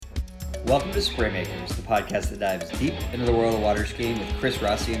Welcome to Spraymakers, the podcast that dives deep into the world of water skiing with Chris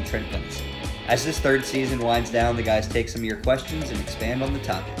Rossi and Trent Vince. As this third season winds down, the guys take some of your questions and expand on the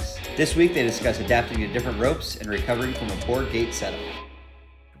topics. This week they discuss adapting to different ropes and recovering from a poor gate setup.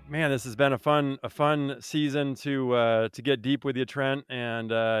 Man, this has been a fun season to get deep with you, Trent,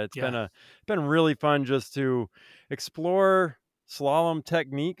 and it's been really fun just to explore slalom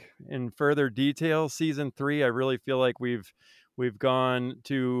technique in further detail. Season 3, I really feel like we've gone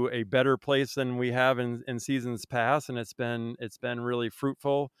to a better place than we have in seasons past, and it's been really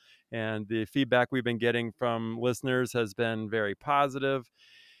fruitful. And the feedback we've been getting from listeners has been very positive.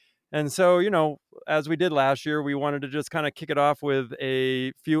 And so, as we did last year, we wanted to just kind of kick it off with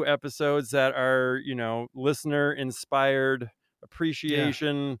a few episodes that are, listener inspired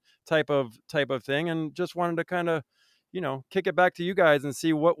appreciation type of thing. And just wanted to kind of, kick it back to you guys and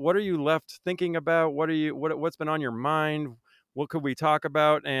see what are you left thinking about? What's been on your mind? What could we talk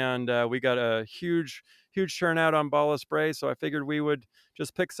about? And we got a huge turnout on Ball of Spray. So I figured we would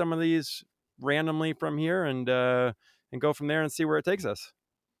just pick some of these randomly from here and go from there and see where it takes us.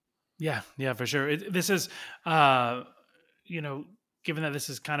 Yeah, for sure. This is, given that this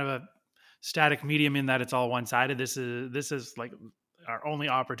is kind of a static medium in that it's all one-sided, this is like our only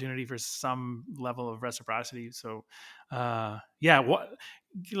opportunity for some level of reciprocity. So, us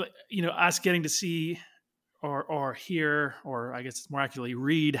getting to see or hear, or I guess more accurately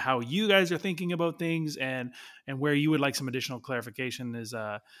read how you guys are thinking about things and where you would like some additional clarification is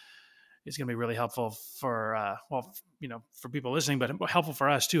going to be really helpful for for people listening, but helpful for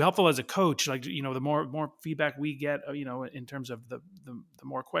us too. Helpful as a coach, like the more feedback we get, in terms of the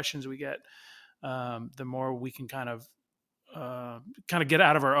more questions we get, the more we can kind of get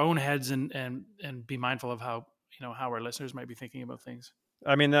out of our own heads and be mindful of how how our listeners might be thinking about things.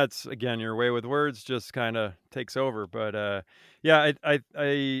 I mean, that's, again, your way with words just kind of takes over. But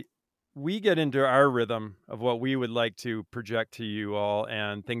we get into our rhythm of what we would like to project to you all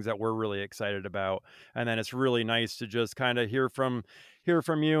and things that we're really excited about. And then it's really nice to just kind of hear from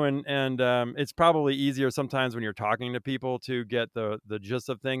you. And it's probably easier sometimes when you're talking to people to get the gist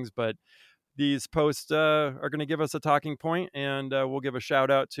of things. But these posts are going to give us a talking point, and we'll give a shout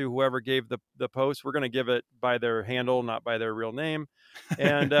out to whoever gave the post. We're going to give it by their handle, not by their real name,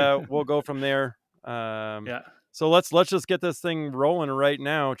 and we'll go from there. So let's just get this thing rolling right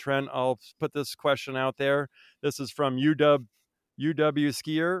now. Trent, I'll put this question out there. This is from UW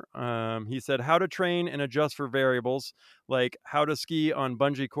skier. He said, how to train and adjust for variables, like how to ski on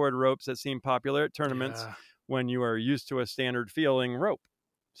bungee cord ropes that seem popular at tournaments when you are used to a standard feeling rope.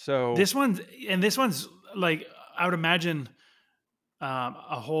 So this one's like, I would imagine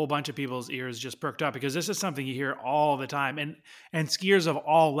a whole bunch of people's ears just perked up, because this is something you hear all the time, and skiers of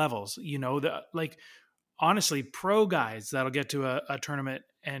all levels, honestly, pro guys that'll get to a tournament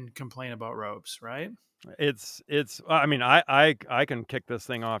and complain about ropes, right? It's I mean, I can kick this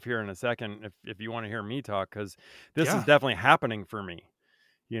thing off here in a second if you want to hear me talk, because this is definitely happening for me.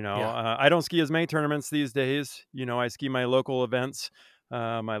 I don't ski as many tournaments these days. I ski my local events.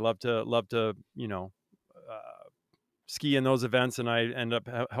 I love to ski in those events, and I end up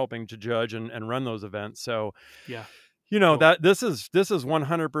helping to judge and run those events. So cool. That this is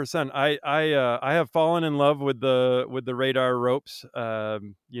 100%. I have fallen in love with the Radar ropes.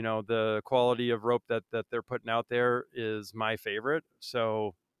 The quality of rope that they're putting out there is my favorite.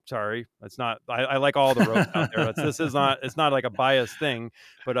 So sorry, it's not. I like all the ropes out there. It's not like a biased thing,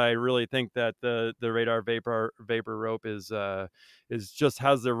 but I really think that the Radar Vapor rope is just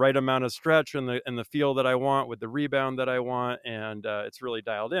has the right amount of stretch and the feel that I want with the rebound that I want, and it's really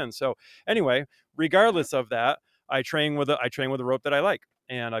dialed in. So anyway, regardless of that, I train with a rope that I like,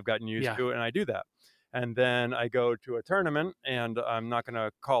 and I've gotten used to it, and I do that. And then I go to a tournament, and I'm not going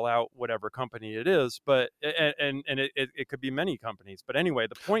to call out whatever company it is, but it could be many companies. But anyway,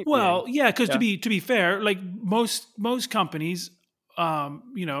 the point. Well, because to be fair, like most companies,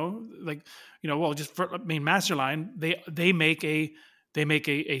 Masterline, they make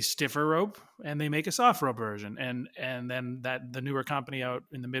a stiffer rope, and they make a soft rope version, and then that the newer company out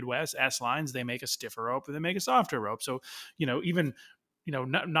in the Midwest, S Lines, they make a stiffer rope and they make a softer rope. So even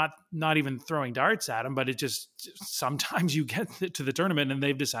not even throwing darts at them, but it just sometimes you get to the tournament and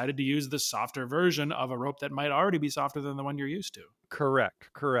they've decided to use the softer version of a rope that might already be softer than the one you're used to.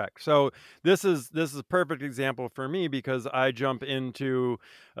 Correct. So this is a perfect example for me, because I jump into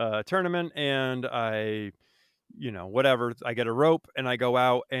a tournament and I get a rope and I go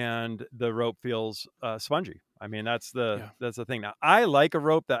out and the rope feels spongy. I mean, that's the thing. Now, I like a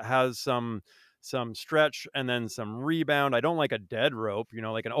rope that has some some stretch, and then some rebound. I don't like a dead rope.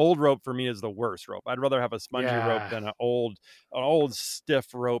 Like an old rope for me is the worst rope. I'd rather have a spongy rope Yeah. than an old stiff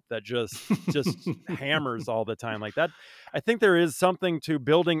rope that just hammers all the time like that. I think there is something to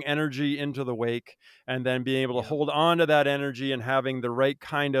building energy into the wake and then being able to Yeah. hold on to that energy and having the right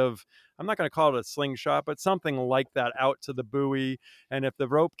kind of, I'm not going to call it a slingshot, but something like that out to the buoy. And if the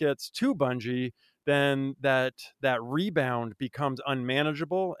rope gets too bungee, then that rebound becomes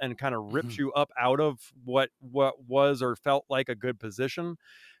unmanageable and kind of rips Mhm. you up out of what was or felt like a good position.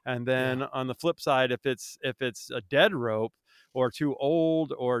 And Yeah. then on the flip side, if it's a dead rope or too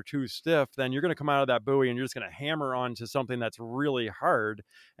old or too stiff, then you're going to come out of that buoy and you're just going to hammer onto something that's really hard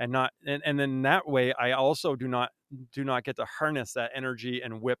and not, and then that way I also do not get to harness that energy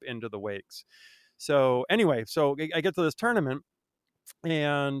and whip into the wakes. So anyway, so I get to this tournament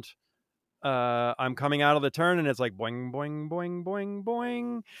and I'm coming out of the turn and it's like boing, boing, boing, boing,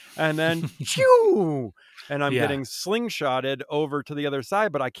 boing. And then choo, and I'm Yeah. getting slingshotted over to the other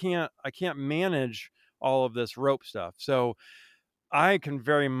side, but I can't manage all of this rope stuff. So I can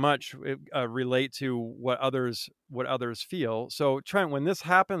very much relate to what others feel. So Trent, when this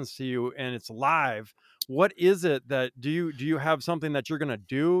happens to you and it's live, what is it that do you have something that you're going to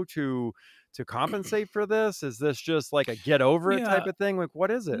do to compensate for this? Is this just like a get over it type Yeah. of thing? Like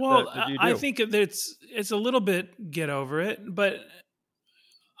what is it Well, that you I do? think that it's a little bit get over it, but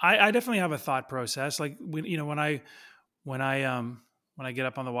I definitely have a thought process. Like when I when I get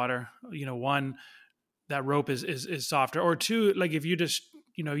up on the water, one, that rope is softer, or two, like if you just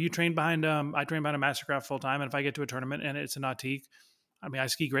you train behind I train behind a Mastercraft full time, and if I get to a tournament and it's a nautique, I mean I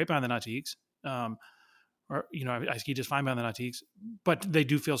ski great behind the nautiques. Or I ski just fine behind the nautiques, but they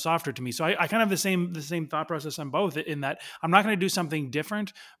do feel softer to me. So I kind of have the same thought process on both. In that I'm not going to do something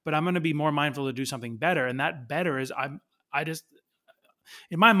different, but I'm going to be more mindful to do something better. And that better is I just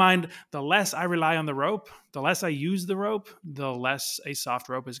in my mind, the less I rely on the rope, the less I use the rope, the less a soft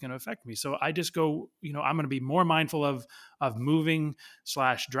rope is going to affect me. So I just go, I'm going to be more mindful of moving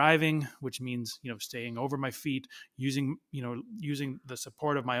 / driving, which means, staying over my feet, using the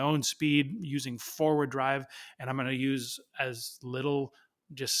support of my own speed, using forward drive, and I'm going to use as little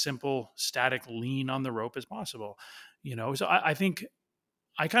just simple static lean on the rope as possible. So I think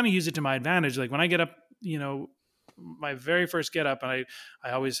I kind of use it to my advantage. Like when I get up, my very first get up, and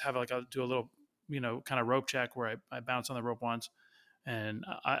I always have like I'll do a little kind of rope check where I bounce on the rope once, and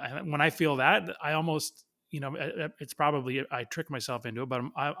when I feel that I almost it's probably I trick myself into it, but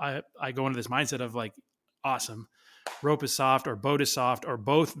I go into this mindset of like awesome, rope is soft or boat is soft or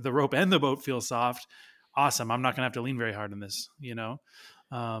both the rope and the boat feel soft. Awesome, I'm not gonna have to lean very hard in this,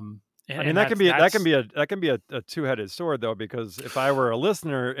 I mean, and that that's can be a two-headed sword though, because if I were a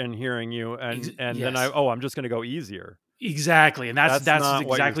listener and hearing you and then yes. I'm just going to go easier. Exactly. And That's that's not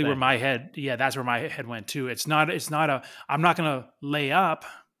what you're exactly where saying. my head, that's where my head went too. It's not I'm not going to lay up,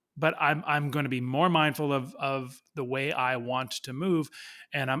 but I'm going to be more mindful of the way I want to move.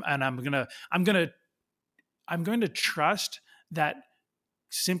 And I'm going to trust that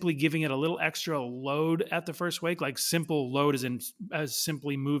simply giving it a little extra load at the first wake, like simple load as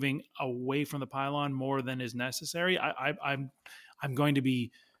simply moving away from the pylon more than is necessary. I'm going to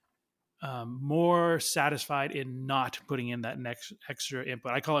be more satisfied in not putting in that next extra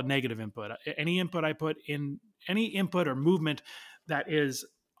input. I call it negative input. Any input I put in, any input or movement that is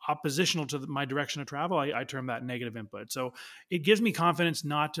oppositional to my direction of travel, I term that negative input. So it gives me confidence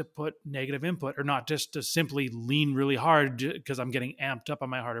not to put negative input or not just to simply lean really hard because I'm getting amped up on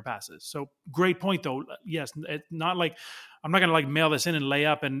my harder passes. So great point though. Yes, it's not like I'm not going to like mail this in and lay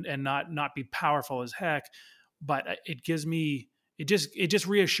up and not be powerful as heck, but it gives me it just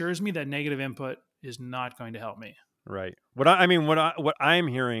reassures me that negative input is not going to help me. Right. What I'm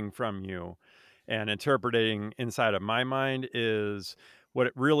hearing from you and interpreting inside of my mind is what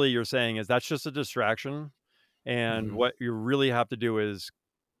it really you're saying is that's just a distraction. And Mm-hmm. what you really have to do is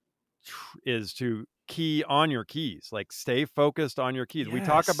to key on your keys, like stay focused on your keys. We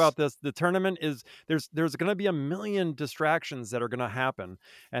talk Yes. about this. The tournament is there's going to be a million distractions that are going to happen.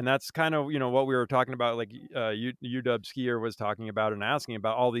 And that's kind of, what we were talking about, like UW skier was talking about and asking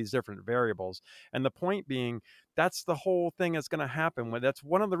about all these different variables. And the point being, that's the whole thing that's going to happen. That's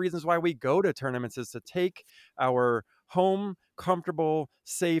one of the reasons why we go to tournaments is to take our home, comfortable,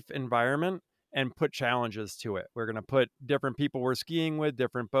 safe environment and put challenges to it. We're going to put different people we're skiing with,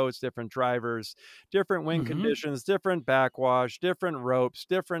 different boats, different drivers, different wind Mm-hmm. conditions, different backwash, different ropes,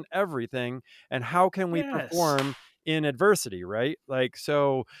 different everything. And how can we Yes. perform in adversity, right? Like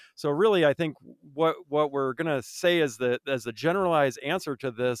so really I think what we're going to say as the generalized answer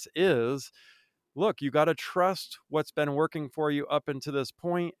to this is look, you got to trust what's been working for you up until this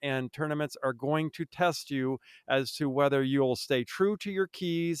point, and tournaments are going to test you as to whether you'll stay true to your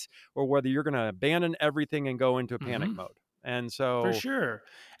keys or whether you're going to abandon everything and go into panic Hmm. mode. And For so, sure.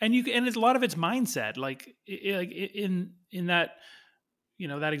 And it's a lot of it's mindset. Like in that,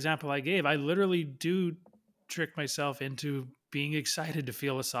 that example I gave, I literally do trick myself into being excited to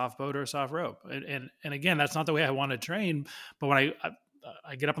feel a soft boat or a soft rope. And again, that's not the way I want to train. But when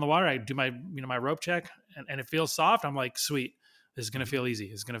I get up in the water, I do my my rope check, and it feels soft. I'm like, sweet, this is gonna feel easy.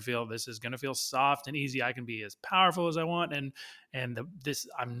 This is gonna feel soft and easy. I can be as powerful as I want, this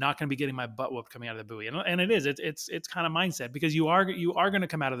I'm not gonna be getting my butt whooped coming out of the buoy. And it is it's kind of mindset, because you are gonna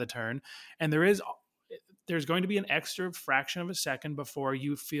come out of the turn, and there's going to be an extra fraction of a second before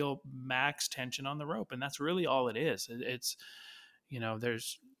you feel max tension on the rope, and that's really all it is. It's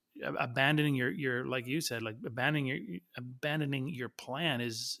there's abandoning your like you said, like abandoning your plan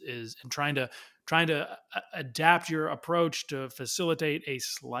is and trying to adapt your approach to facilitate a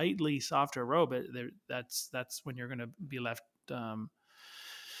slightly softer rope. That's when you're going to be left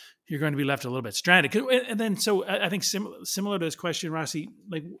you're going to be left a little bit stranded. And then, so I think similar to this question, Rossi,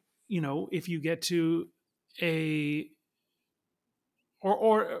 like, if you get to a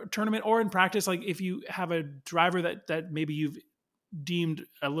or tournament or in practice, like if you have a driver that maybe you've deemed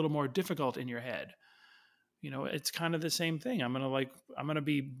a little more difficult in your head, it's kind of the same thing. I'm going to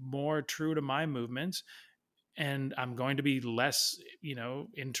be more true to my movements, and I'm going to be less,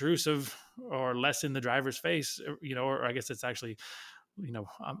 intrusive, or less in the driver's face, or I guess it's actually,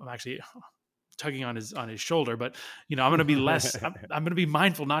 I'm actually tugging on his shoulder, but I'm going to be less, I'm going to be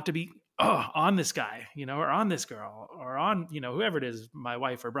mindful not to be on this guy, or on this girl, or on, whoever it is, my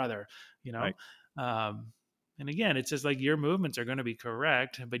wife or brother, right. And again, it's just like your movements are going to be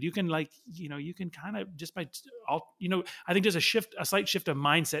correct, but you can, like, you can kind of just by all, I think there's a slight shift of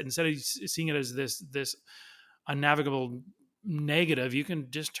mindset. Instead of seeing it as this unnavigable negative, you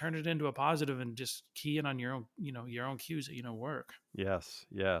can just turn it into a positive and just key in on your own, your own cues that work. Yes,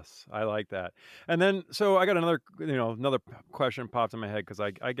 I like that. And then, so I got another question popped in my head, because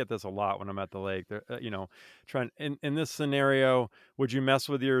I get this a lot when I'm at the lake. Trying in this scenario, would you mess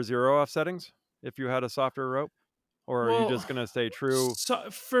with your zero off settings if you had a softer rope, or are you Well, just going to stay true?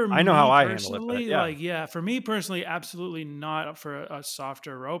 so for I know how me I handle it, but personally, yeah. like, yeah, for me personally, absolutely not for a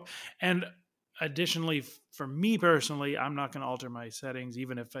softer rope. And additionally, for me personally, I'm not going to alter my settings,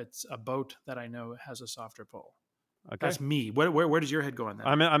 even if it's a boat that I know has a softer pull. Okay. That's me. Where does your head go on that?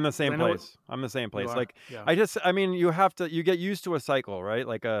 I'm the 'Cause same I know place. I'm the same you place. are. Like, Yeah. I mean, you get used to a cycle, right?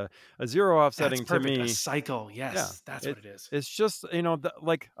 Like a zero off That's setting to perfect. A me. cycle. Yeah. Yes, that's what it is. It's just,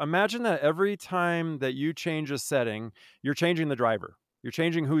 like, imagine that every time that you change a setting, you're changing the driver. You're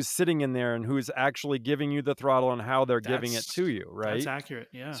changing who's sitting in there and who's actually giving you the throttle and how they're giving it to you, That's right? accurate.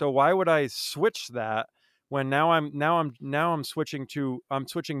 Yeah. So why would I switch that when I'm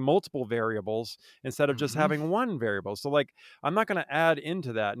switching multiple variables instead of just Hmm. having one variable? So, like, I'm not going to add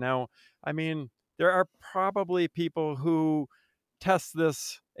into that. Now, I mean, there are probably people who test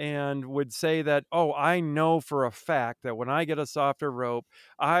this and would say that, oh, I know for a fact that when I get a softer rope,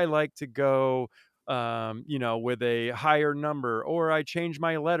 I like to go with a higher number, or I change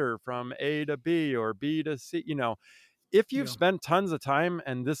my letter from A to B or B to C. If you've Yeah. spent tons of time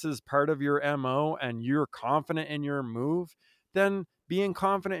and this is part of your MO and you're confident in your move, then being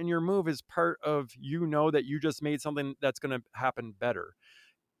confident in your move is part of, that you just made something that's going to happen better.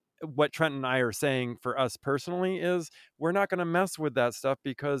 What Trent and I are saying for us personally is we're not going to mess with that stuff,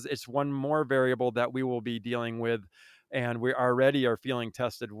 because it's one more variable that we will be dealing with. And we already are feeling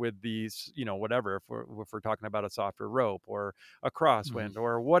tested with these, whatever, if we're talking about a softer rope or a Mhm. crosswind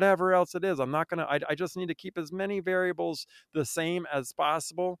or whatever else it is. I'm not going to, I just need to keep as many variables the same as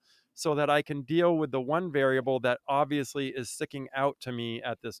possible, so that I can deal with the one variable that obviously is sticking out to me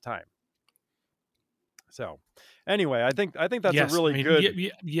at this time. So anyway, I think that's a Yes, I really mean,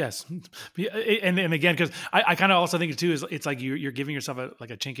 good. yes, and again, because I kind of also think too is it's like you're giving yourself a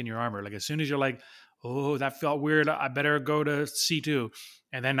chink in your armor. Like, as soon as you're like, oh, that felt weird, I better go to C2,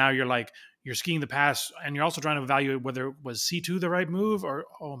 and then now you're skiing the pass, and you're also trying to evaluate whether was C2 the right move, or,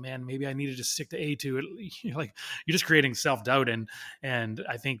 oh man, maybe I needed to stick to A2. You're just creating self doubt, and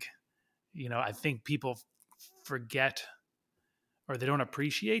I think people forget, or they don't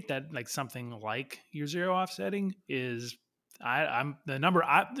appreciate that, like, something like your zero offsetting is, I'm the number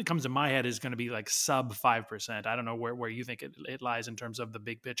that comes to my head is going to be like sub 5%. I don't know where you think it lies in terms of the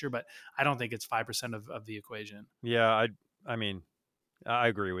big picture, but I don't think it's 5% of the equation. Yeah, I mean, I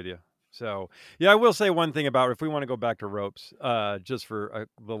agree with you. So, yeah, I will say one thing about, if we want to go back to ropes, just for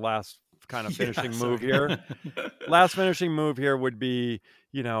the last kind of finishing move here. Last finishing move here would be,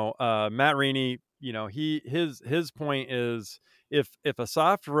 Matt Reaney, his point is if a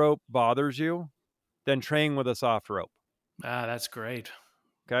soft rope bothers you, then train with a soft rope. That's great.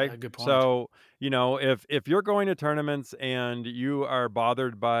 Okay. Good point. So, if you're going to tournaments and you are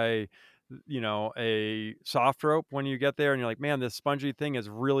bothered by, a soft rope when you get there and you're like, man, this spongy thing is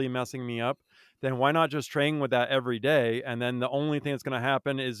really messing me up, then why not just train with that every day? And then the only thing that's going to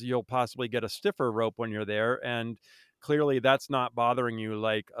happen is you'll possibly get a stiffer rope when you're there. And clearly that's not bothering you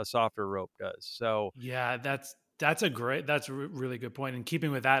like a softer rope does. So yeah, that's a really good point. And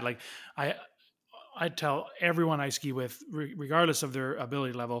keeping with that, like I tell everyone I ski with, regardless of their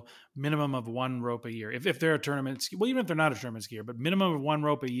ability level, minimum of one rope a year. If they're a tournament skier, well, even if they're not a tournament skier, but minimum of one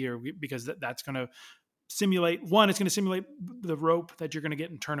rope a year, because that's going to simulate, it's going to simulate the rope that you're going to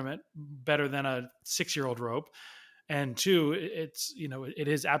get in tournament better than a 6-year-old rope. And two, it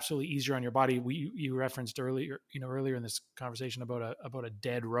is absolutely easier on your body. You referenced earlier in this conversation about a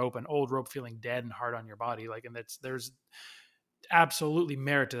dead rope, an old rope feeling dead and hard on your body. Like, and there's absolutely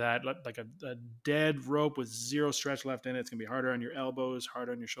merit to that. Like a dead rope with zero stretch left in it, it's gonna be harder on your elbows,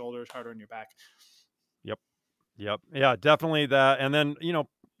 harder on your shoulders, harder on your back. Yep. Yeah, definitely that. And then,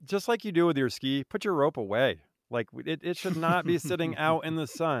 just like you do with your ski, put your rope away. Like it should not be sitting out in the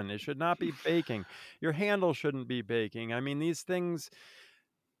sun. It should not be baking. Your handle shouldn't be baking. I mean, these things,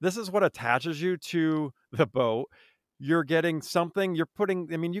 this is what attaches you to the boat. You're getting something, you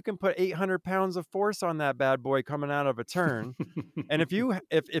can put 800 pounds of force on that bad boy coming out of a turn. And if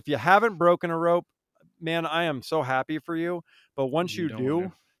you haven't broken a rope, man, I am so happy for you. But once you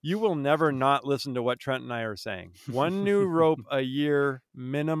do, you will never not listen to what Trent and I are saying. One new rope a year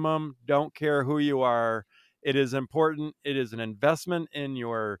minimum. Don't care who you are. It is important. It is an investment in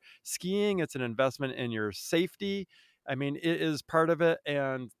your skiing. It's an investment in your safety. I mean, it is part of it,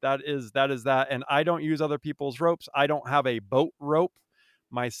 and that is that. And I don't use other people's ropes. I don't have a boat rope.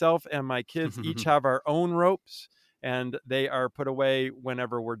 Myself and my kids each have our own ropes, and they are put away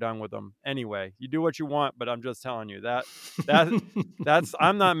whenever we're done with them. Anyway, you do what you want, but I'm just telling you that's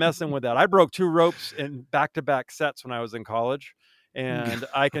I'm not messing with that. I broke 2 ropes in back-to-back sets when I was in college, and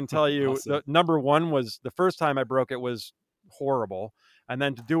I can tell you awesome. The number one was the first time I broke it was horrible, and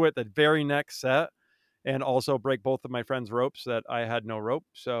then to do it the very next set and also break both of my friends' ropes that I had no rope.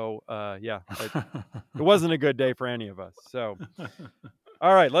 So it wasn't a good day for any of us. So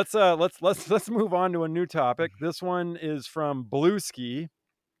all right, let's move on to a new topic. This one is from Blue Ski,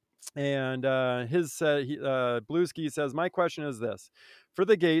 and Blue Ski says, my question is this: for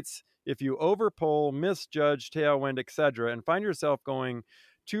the gates, if you overpull, misjudge, tailwind, etc., and find yourself going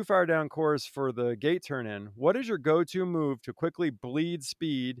too far down course for the gate turn in, what is your go-to move to quickly bleed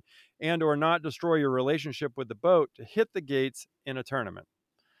speed and or not destroy your relationship with the boat to hit the gates in a tournament?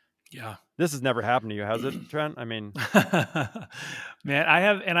 Yeah. This has never happened to you, has it, Trent? I mean, man, I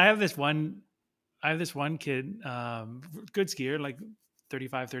have this one kid, good skier, like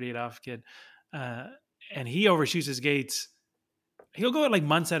 35, 38 off kid. And he overshoots his gates. He'll go at like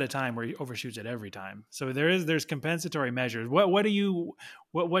months at a time where he overshoots it every time. So there's compensatory measures. What's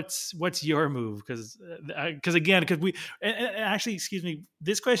your move? Because actually, excuse me,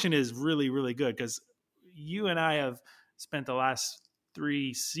 this question is really, really good because you and I have spent the last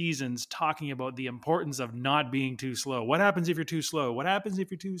 3 seasons talking about the importance of not being too slow. What happens if you're too slow? What happens if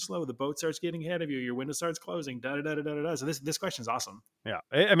you're too slow? The boat starts getting ahead of you. Your window starts closing. So this question is awesome. Yeah,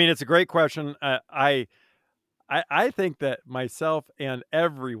 I mean, it's a great question. I think that myself and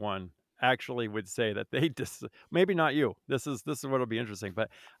everyone actually would say that they maybe not you. This is what'll be interesting, but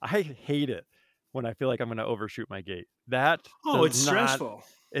I hate it when I feel like I'm going to overshoot my gate. It's stressful.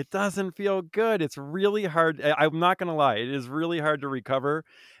 It doesn't feel good. It's really hard. I'm not going to lie. It is really hard to recover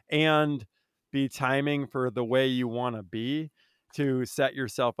and be timing for the way you want to be to set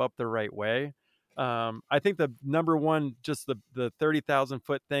yourself up the right way. I think the number one, just the 30,000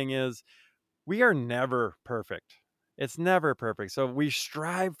 foot thing is we are never perfect. It's never perfect. So we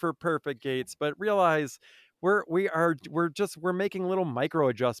strive for perfect gates, but realize we're making little micro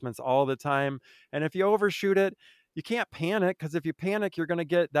adjustments all the time. And if you overshoot it, you can't panic, because if you panic,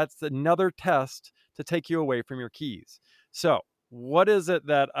 that's another test to take you away from your keys. So what is it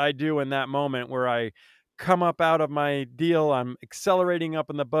that I do in that moment where I come up out of my deal? I'm accelerating up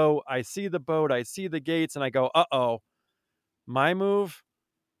in the boat. I see the boat, I see the gates, and I go, uh-oh, my move,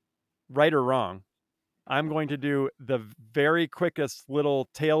 right or wrong, I'm going to do the very quickest little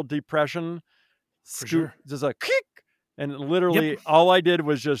tail depression, sure. Just a kick. And literally all I did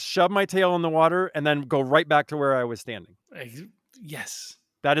was just shove my tail in the water and then go right back to where I was standing. Yes.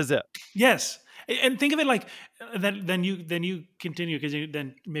 That is it. Yes. And think of it like then you continue because you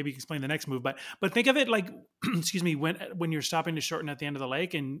then maybe explain the next move. But think of it like excuse me, when you're stopping to shorten at the end of the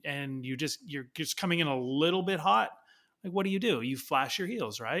lake and you're just coming in a little bit hot. Like what do? You flash your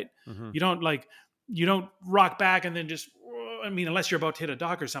heels, right? Mm-hmm. You don't rock back and then just. I mean, unless you're about to hit a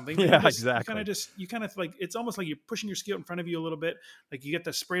dock or something. Yeah, exactly. You kind of like, it's almost like you're pushing your ski out in front of you a little bit. Like you get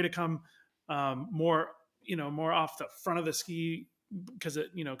the spray to come more off the front of the ski because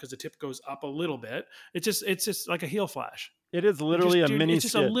the tip goes up a little bit. It's just like a heel flash. It is literally a mini It's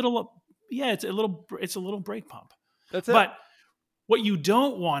just skid. a little, yeah, it's a little brake pump. That's it. But what you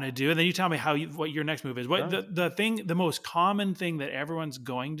don't want to do, and then you tell me what your next move is. What the most common thing that everyone's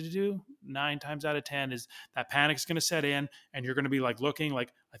going to do 9 times out of 10 is that panic's going to set in, and you're going to be like looking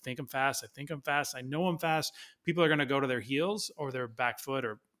like, I think I'm fast. I know I'm fast. People are going to go to their heels or their back foot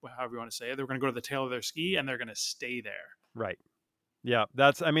or however you want to say it. They're going to go to the tail of their ski and they're going to stay there. Right. Yeah.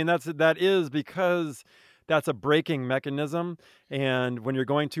 That is because that's a braking mechanism. And when you're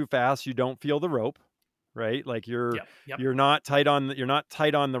going too fast, you don't feel the rope. Right? Like you're not tight on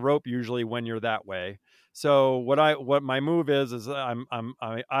the rope usually when you're that way. So what my move is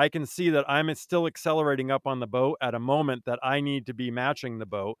I can see that I'm still accelerating up on the boat at a moment that I need to be matching the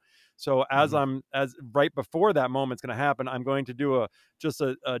boat. So as right before that moment's going to happen, I'm going to do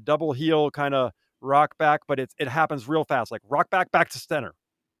a double heel kind of rock back, but it happens real fast, like rock back to center,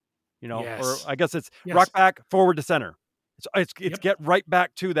 or I guess it's rock back forward to center. It's get right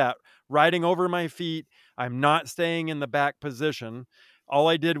back to that, riding over my feet. I'm not staying in the back position. All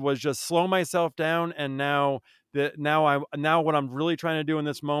I did was just slow myself down. And now what I'm really trying to do in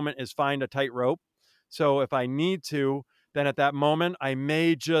this moment is find a tight rope. So if I need to, then at that moment, I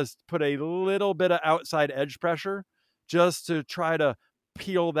may just put a little bit of outside edge pressure just to try to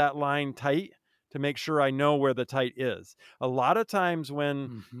peel that line tight, to make sure I know where the tight is. A lot of times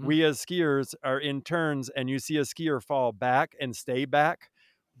when we as skiers are in turns and you see a skier fall back and stay back,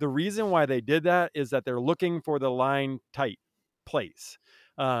 the reason why they did that is that they're looking for the line tight place.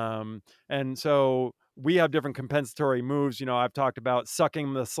 And so we have different compensatory moves. I've talked about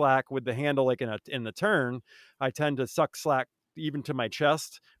sucking the slack with the handle, like in the turn. I tend to suck slack even to my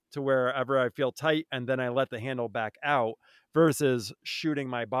chest to wherever I feel tight, and then I let the handle back out versus shooting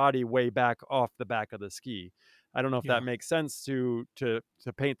my body way back off the back of the ski. I don't know if that makes sense to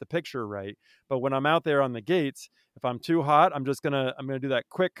paint the picture right. But when I'm out there on the gates, if I'm too hot, I'm gonna do that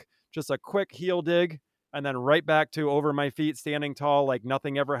quick heel dig, and then right back to over my feet, standing tall like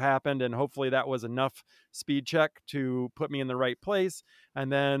nothing ever happened. And hopefully that was enough speed check to put me in the right place. And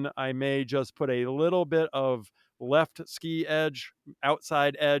then I may just put a little bit of left ski edge,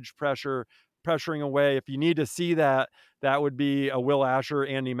 outside edge pressuring away. If you need to see that would be a Will Asher,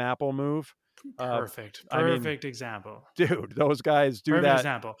 Andy Mapple move. Perfect example. Dude, those guys do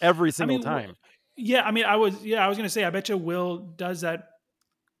that every single time. Yeah, I was going to say, I bet you Will does that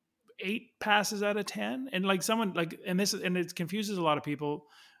 8 passes out of 10. And like someone like, and it confuses a lot of people,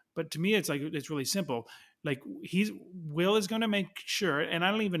 but to me, it's like, it's really simple. Like Will is going to make sure, and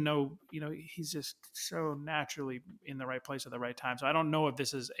I don't even know, he's just so naturally in the right place at the right time. So I don't know if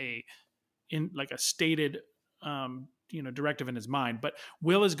this is a stated, directive in his mind, but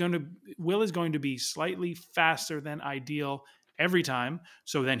Will is going to be slightly faster than ideal every time.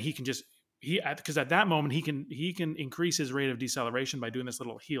 So then he can because at that moment he can increase his rate of deceleration by doing this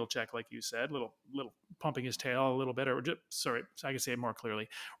little heel check, like you said, little pumping his tail a little bit, or so I can say it more clearly,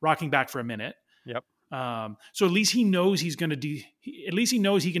 rocking back for a minute. Yep. So at least he knows he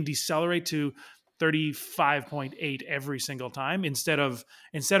can decelerate to 35.8 every single time instead of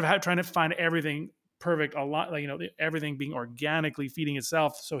trying to find everything perfect, a lot, like, everything being organically feeding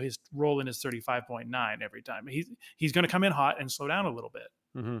itself. So his roll in is 35.9 every time. He's going to come in hot and slow down a little bit.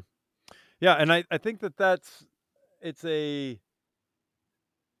 Mm-hmm. Yeah. And I think it's a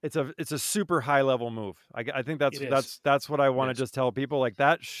super high level move. I think that's what I want to just tell people, like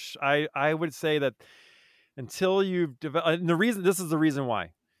that. I would say that until you've developed, and this is the reason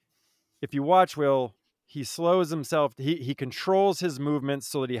why, if you watch Will, he slows himself. He controls his movements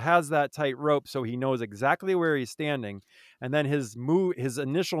so that he has that tight rope, so he knows exactly where he's standing. And then his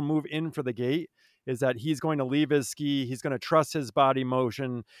initial move in for the gate is that he's going to leave his ski. He's going to trust his body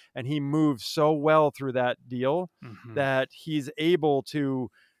motion, and he moves so well through that deal that he's able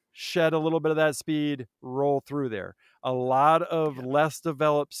to shed a little bit of that speed, roll through there. A lot of less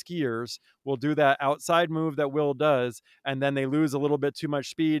developed skiers will do that outside move that Will does, and then they lose a little bit too much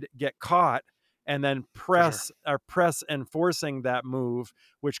speed, get caught, and then For sure. press enforcing that move,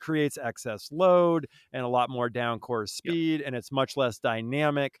 which creates excess load and a lot more down course Yep. speed, and it's much less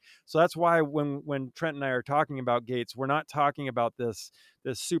dynamic. So that's why when Trent and I are talking about gates, we're not talking about this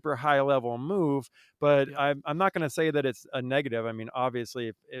super high level move, but Yep. I'm not going to say that it's a negative. I mean,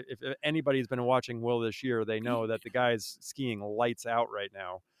 obviously, if anybody's been watching Will this year, they know that the guy's skiing lights out right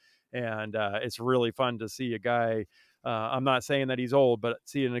now, and it's really fun to see a guy. I'm not saying that he's old, but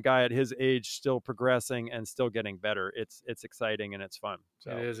seeing a guy at his age still progressing and still getting better, it's exciting and it's fun.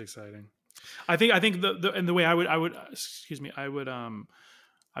 So It is exciting. I think the way I would excuse me, I would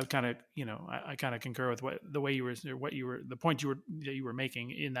kind of, I kind of concur with the point you were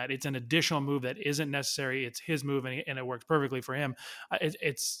making, in that it's an additional move that isn't necessary. It's his move, and it works perfectly for him.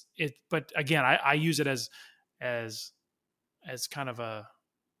 But again, I use it as kind of a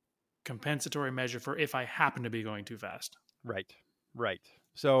compensatory measure for if I happen to be going too fast. Right.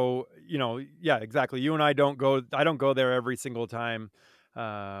 So, yeah, exactly. You and I don't go there every single time.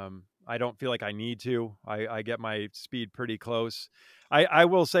 I don't feel like I need to. I get my speed pretty close. I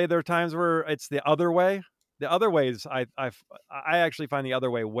will say there are times where it's the other way. The other ways, I actually find the other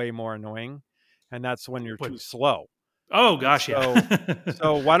way way more annoying, and that's when you're too slow. Oh gosh, yeah.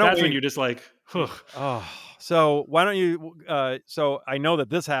 So why don't That's when you're just like, so why don't you? So I know that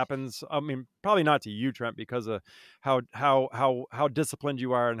this happens. I mean, probably not to you, Trent, because of how disciplined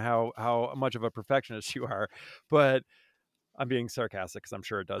you are and how much of a perfectionist you are. But I'm being sarcastic because I'm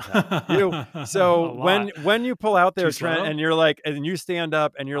sure it does happen to you. So when you pull out there, Trent, and you're like, and you stand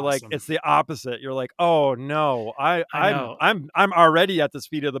up and you're awesome. like, it's the opposite. You're like, oh no, I'm already at the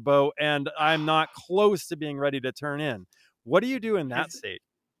speed of the boat and I'm not close to being ready to turn in. What do you do in that state?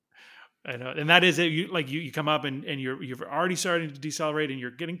 I know, and that is it. You come up and you've already starting to decelerate and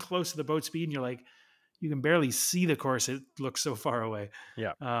you're getting close to the boat speed and you're like, you can barely see the course. It looks so far away.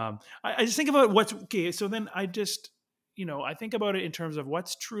 Yeah. I just think about what's okay. So then I just, I think about it in terms of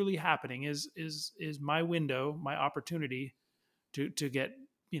what's truly happening is my window, my opportunity to get,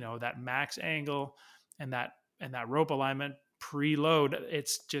 that max angle and that rope alignment preload.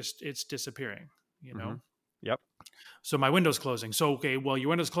 It's disappearing, Mm-hmm. Yep. So my window's closing. So, okay, well, your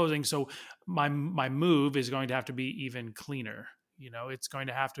window's closing. So my move is going to have to be even cleaner. It's going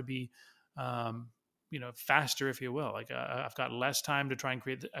to have to be, faster, if you will. Like I've got less time to try and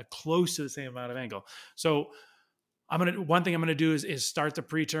create a close to the same amount of angle. So one thing I'm going to do is start the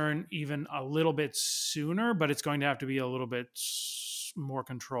pre-turn even a little bit sooner, but it's going to have to be a little bit more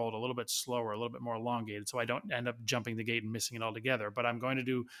controlled, a little bit slower, a little bit more elongated. So I don't end up jumping the gate and missing it altogether, but I'm going to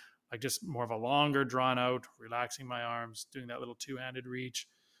do like just more of a longer drawn out, relaxing my arms, doing that little two-handed reach.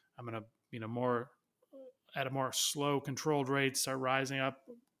 I'm going to, more at a more slow controlled rate, start rising up,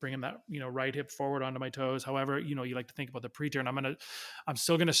 bringing that, right hip forward onto my toes. However, you like to think about the pre-turn. I'm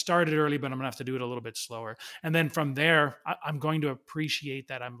still going to start it early, but I'm going to have to do it a little bit slower. And then from there, I'm going to appreciate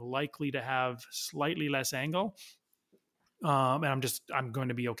that I'm likely to have slightly less angle. And I'm going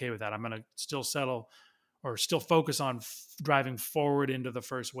to be okay with that. I'm going to still settle or still focus on driving forward into the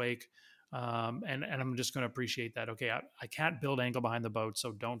first wake. And I'm just going to appreciate that. Okay, I can't build angle behind the boat,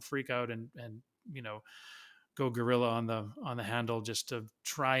 so don't freak out and go gorilla on the handle just to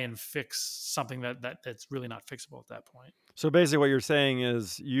try and fix something that's really not fixable at that point. So basically what you're saying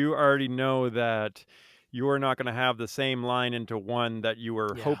is you already know that you're not going to have the same line into one that you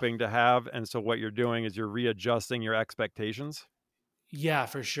were hoping to have. And so what you're doing is you're readjusting your expectations. Yeah,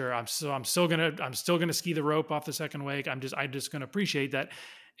 for sure. I'm still gonna ski the rope off the second wake. I'm just gonna appreciate that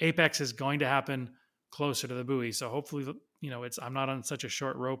apex is going to happen closer to the buoy. So hopefully, I'm not on such a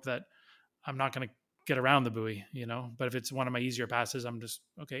short rope that I'm not gonna get around the buoy, But if it's one of my easier passes, I'm just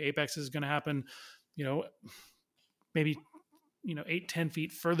okay. Apex is gonna happen, maybe 8-10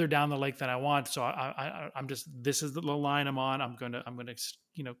 feet further down the lake than I want. So I'm just, this is the line I'm on. I'm gonna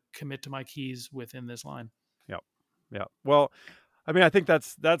commit to my keys within this line. Yeah. Well, I mean, I think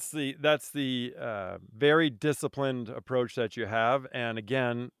that's the very disciplined approach that you have. And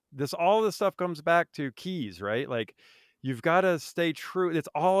again, all this stuff comes back to keys, right? Like you've got to stay true. It's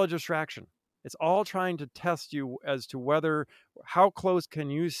all a distraction. It's all trying to test you as to how close can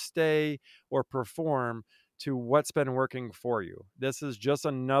you stay or perform to what's been working for you. This is just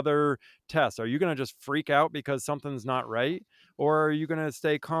another test. Are you going to just freak out because something's not right? Or are you going to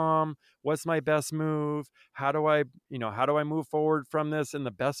stay calm? What's my best move? How do I move forward from this in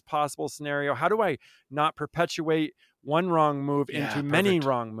the best possible scenario? How do I not perpetuate one wrong move into many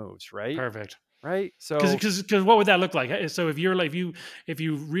wrong moves, right? Perfect. Right. So because what would that look like? So if you're like, if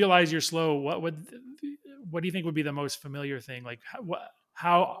you realize you're slow, what do you think would be the most familiar thing? Like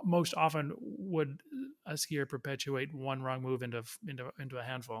how most often would a skier perpetuate one wrong move into a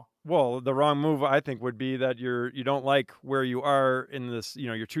handfall? Well, the wrong move I think would be that you don't like where you are in this,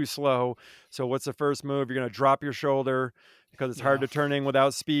 you're too slow. So what's the first move? You're going to drop your shoulder because it's hard Yeah. to turning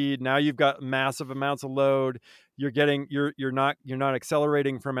without speed. Now you've got massive amounts of load. You're not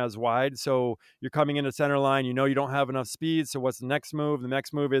accelerating from as wide. So you're coming into center line, you don't have enough speed. So what's the next move? The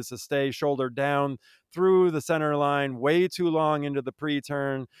next move is to stay shoulder down through the center line way too long into the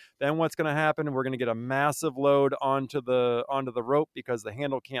pre-turn. Then what's going to happen? We're going to get a massive load onto the rope because the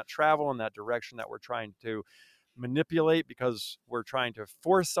handle can't travel in that direction that we're trying to manipulate because we're trying to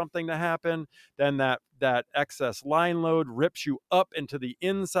force something to happen. Then that excess line load rips you up into the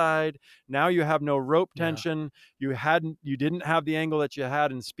inside. Now you have no rope tension. You didn't have the angle that you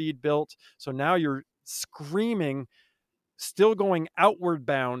had in speed built. So now you're screaming, still going outward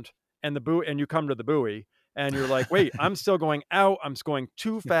bound, and you come to the buoy and you're like, wait, I'm still going out. I'm going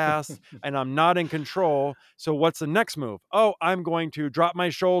too fast and I'm not in control. So what's the next move? Oh, I'm going to drop my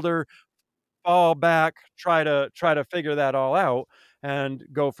shoulder, fall back, try to figure that all out and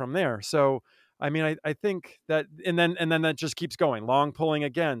go from there. So, I mean, I think that, and then that just keeps going. Long pulling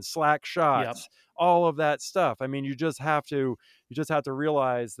again, slack Yep. shots, all of that stuff. I mean, you just have to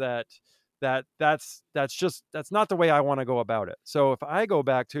realize that's not the way I want to go about it. So if I go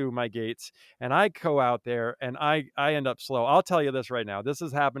back to my gates and I go out there and I end up slow, I'll tell you this right now. This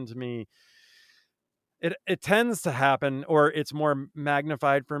has happened to me. It tends to happen, or it's more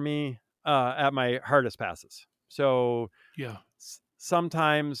magnified for me at my hardest passes. So Yeah.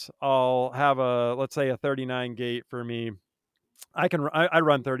 sometimes I'll have let's say a 39 gate for me. I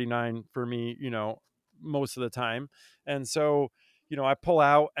run 39 for me, most of the time. And so, I pull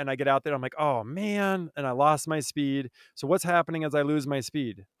out and I get out there. I'm like, oh man, and I lost my speed. So what's happening as I lose my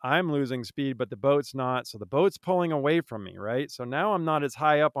speed? I'm losing speed, but the boat's not. So the boat's pulling away from me, right? So now I'm not as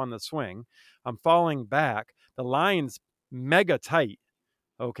high up on the swing. I'm falling back. The line's mega tight.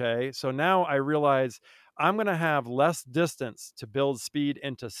 Okay. So now I realize I'm going to have less distance to build speed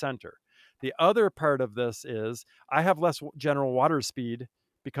into center. The other part of this is I have less general water speed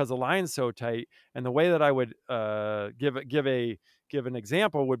because the line's so tight. And the way that I would give an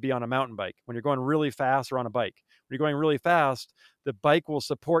example would be on a mountain bike. When you're going really fast, or on a bike, when you're going really fast, the bike will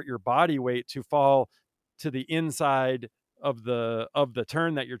support your body weight to fall to the inside of the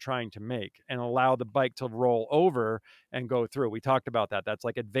turn that you're trying to make and allow the bike to roll over and go through. We talked about that. That's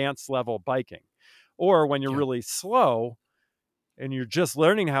like advanced level biking. Or when you're really slow and you're just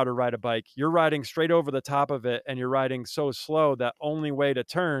learning how to ride a bike, you're riding straight over the top of it and you're riding so slow that only way to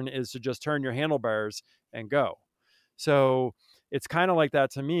turn is to just turn your handlebars and go. So it's kind of like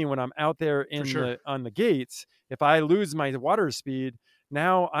that to me when I'm out there on the gates. If I lose my water speed,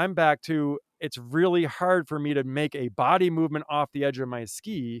 now I'm back to, it's really hard for me to make a body movement off the edge of my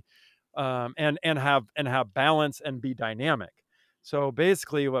ski and have balance and be dynamic. So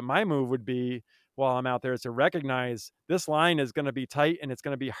basically what my move would be while I'm out there is to recognize this line is going to be tight and it's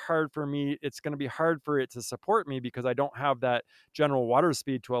going to be hard for me. It's going to be hard for it to support me because I don't have that general water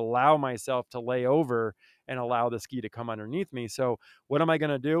speed to allow myself to lay over and allow the ski to come underneath me. So what am I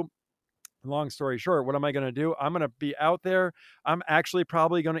going to do? Long story short, what am I going to do? I'm going to be out there. I'm actually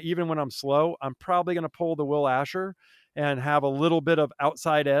probably going to, even when I'm slow, I'm probably going to pull the Will Asher and have a little bit of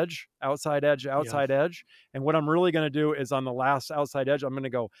outside edge. And what I'm really going to do is on the last outside edge, I'm going to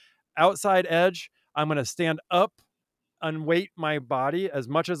go outside edge. I'm going to stand up, unweight my body as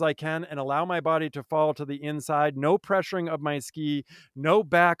much as I can and allow my body to fall to the inside. No pressuring of my ski, no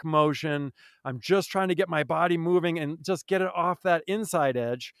back motion. I'm just trying to get my body moving and just get it off that inside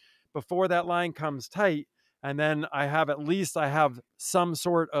edge before that line comes tight. And then I have some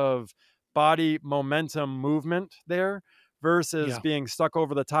sort of body momentum movement there versus being stuck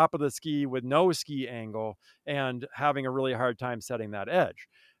over the top of the ski with no ski angle and having a really hard time setting that edge.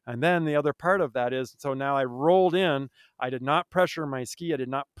 And then the other part of that is, so now I rolled in, I did not pressure my ski, I did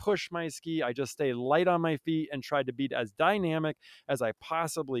not push my ski, I just stayed light on my feet and tried to be as dynamic as I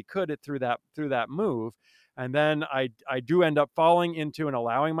possibly could through that move. And then I do end up falling into and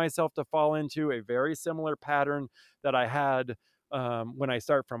allowing myself to fall into a very similar pattern that I had when I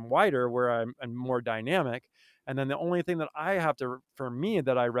start from wider, where I'm more dynamic. And then the only thing that for me,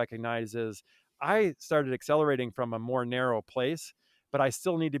 that I recognize is I started accelerating from a more narrow place, but I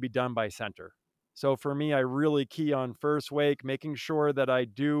still need to be done by center. So for me, I really key on first wake, making sure that I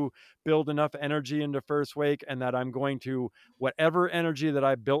do build enough energy into first wake and that I'm going to, whatever energy that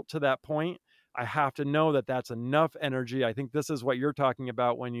I built to that point, I have to know that that's enough energy. I think this is what you're talking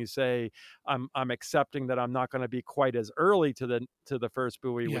about when you say I'm accepting that I'm not going to be quite as early to the first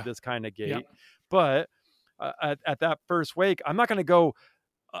buoy with this kind of gate, but at that first wake, I'm not going to go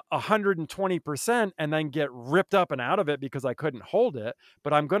 120% and then get ripped up and out of it because I couldn't hold it,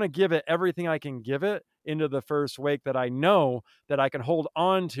 but I'm going to give it everything I can give it into the first wake that I know that I can hold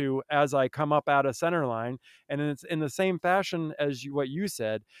on to as I come up out of center line. And it's in the same fashion as what you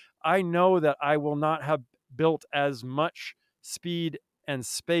said. I know that I will not have built as much speed and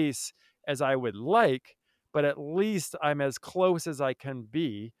space as I would like, but at least I'm as close as I can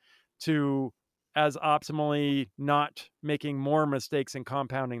be to as optimally not making more mistakes and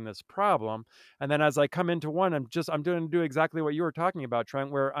compounding this problem. And then as I come into one, I'm going to do exactly what you were talking about,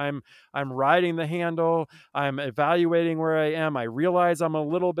 Trent, where I'm riding the handle, I'm evaluating where I am. I realize I'm a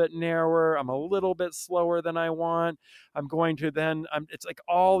little bit narrower, I'm a little bit slower than I want. I'm going to then, it's like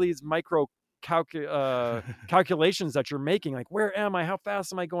all these micro calculations that you're making, like, where am I, how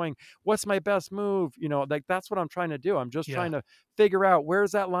fast am I going, what's my best move, like that's what I'm trying to do. I'm just trying to figure out,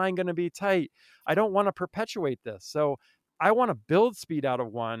 where's that line going to be tight. I don't want to perpetuate this, so I want to build speed out of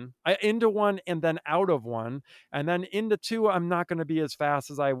one, into one, and then out of one, and then into two. I'm not going to be as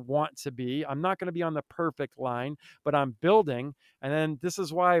fast as I want to be. I'm not going to be on the perfect line, but I'm building. And then this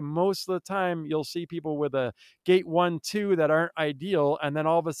is why most of the time you'll see people with a gate 1, 2 that aren't ideal, and then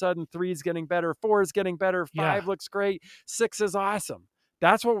all of a sudden 3 is getting better, 4 is getting better, 5 looks great, 6 is awesome.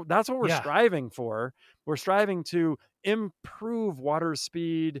 That's what we're striving for. We're striving to improve water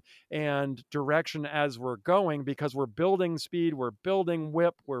speed and direction as we're going, because we're building speed, we're building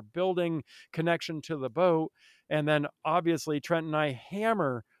whip, we're building connection to the boat. And then obviously Trent and I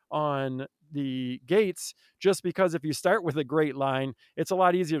hammer on the gates, just because if you start with a great line, it's a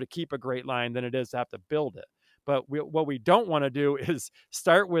lot easier to keep a great line than it is to have to build it. But what we don't want to do is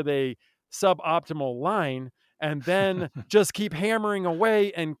start with a suboptimal line and then just keep hammering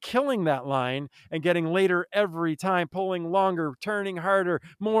away and killing that line and getting later every time, pulling longer, turning harder,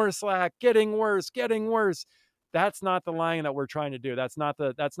 more slack, getting worse. That's not the line that we're trying to do. That's not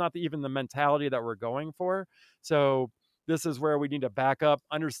even the mentality that we're going for. So this is where we need to back up,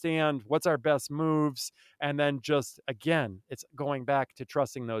 understand what's our best moves, and then just, again, it's going back to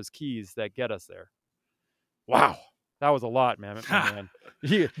trusting those keys that get us there. Wow. That was a lot, man.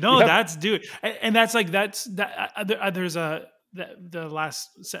 That's dude. And that's like, there's the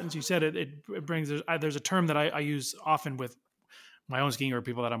last sentence you said, it brings, there's a term that I use often with my own skiing or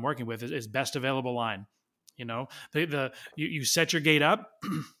people that I'm working with is best available line. You set your gate up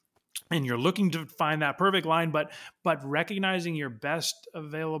and you're looking to find that perfect line, but recognizing your best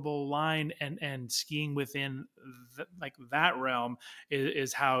available line and skiing within that realm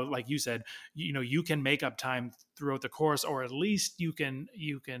is how, like you said, you can make up time throughout the course, or at least you can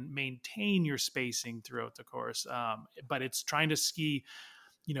maintain your spacing throughout the course. But it's trying to ski,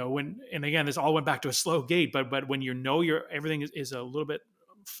 and again, this all went back to a slow gait, but when everything is a little bit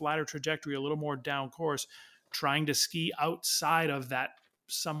flatter trajectory, a little more down course, trying to ski outside of that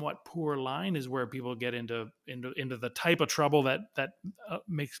somewhat poor line is where people get into the type of trouble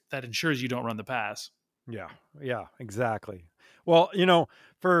that ensures you don't run the pass. Yeah, exactly. Well,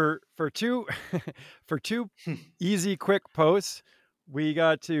 for two easy, quick posts, we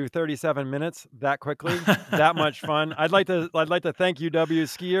got to 37 minutes that quickly. That much fun. I'd like to thank UW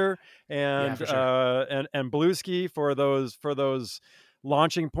Skier and sure. and Blue Ski for those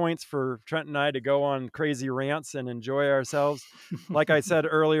launching points for Trent and I to go on crazy rants and enjoy ourselves. Like I said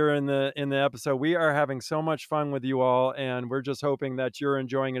earlier in the episode, we are having so much fun with you all, and we're just hoping that you're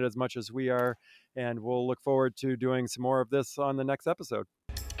enjoying it as much as we are. And we'll look forward to doing some more of this on the next episode.